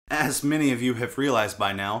As many of you have realized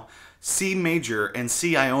by now, C major and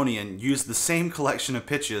C Ionian use the same collection of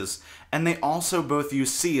pitches, and they also both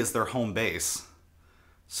use C as their home base.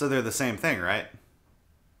 So they're the same thing, right?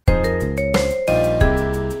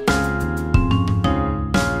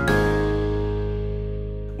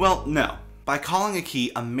 Well, no. By calling a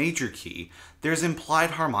key a major key, there's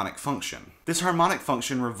implied harmonic function. This harmonic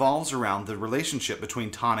function revolves around the relationship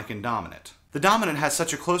between tonic and dominant. The dominant has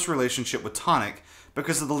such a close relationship with tonic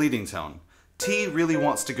because of the leading tone. T really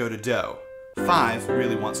wants to go to Do. 5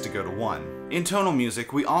 really wants to go to 1. In tonal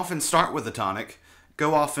music, we often start with the tonic,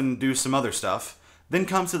 go off and do some other stuff, then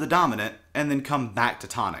come to the dominant, and then come back to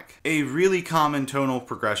tonic. A really common tonal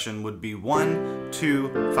progression would be 1,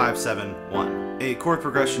 2, 5, 7, 1. A chord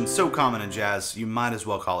progression so common in jazz, you might as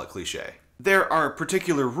well call it cliche. There are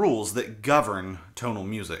particular rules that govern tonal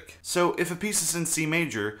music. So if a piece is in C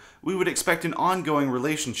major, we would expect an ongoing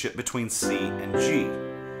relationship between C and G,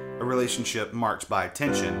 a relationship marked by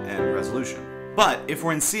tension and resolution. But if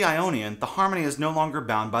we're in C Ionian, the harmony is no longer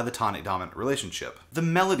bound by the tonic-dominant relationship. The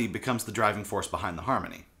melody becomes the driving force behind the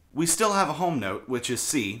harmony. We still have a home note, which is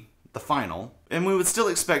C, the final, and we would still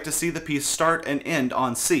expect to see the piece start and end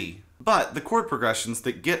on C, but the chord progressions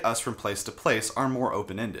that get us from place to place are more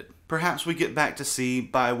open-ended. Perhaps we get back to C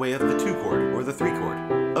by way of the 2 chord or the 3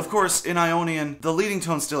 chord. Of course, in Ionian, the leading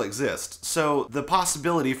tone still exists, so the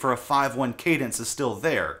possibility for a 5-1 cadence is still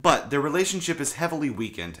there, but their relationship is heavily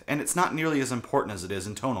weakened, and it's not nearly as important as it is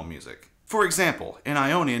in tonal music. For example, in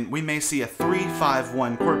Ionian, we may see a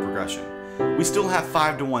 3-5-1 chord progression. We still have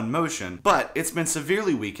 5-1 motion, but it's been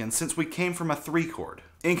severely weakened since we came from a 3 chord.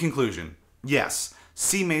 In conclusion, yes,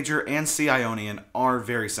 C major and C Ionian are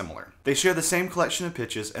very similar. They share the same collection of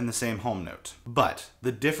pitches and the same home note. But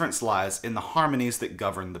the difference lies in the harmonies that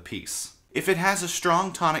govern the piece. If it has a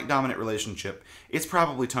strong tonic-dominant relationship, it's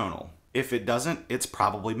probably tonal. If it doesn't, it's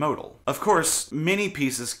probably modal. Of course, many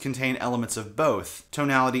pieces contain elements of both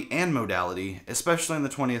tonality and modality, especially in the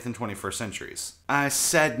 20th and 21st centuries. I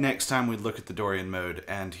said next time we'd look at the Dorian mode,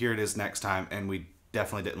 and here it is next time, and we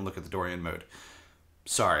definitely didn't look at the Dorian mode.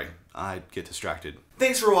 Sorry, I get distracted.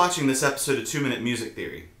 Thanks for watching this episode of 2-Minute Music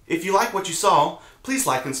Theory. If you like what you saw, please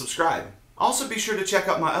like and subscribe. Also be sure to check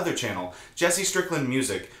out my other channel, Jesse Strickland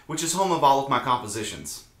Music, which is home of all of my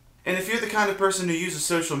compositions. And if you're the kind of person who uses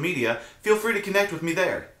social media, feel free to connect with me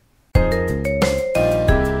there.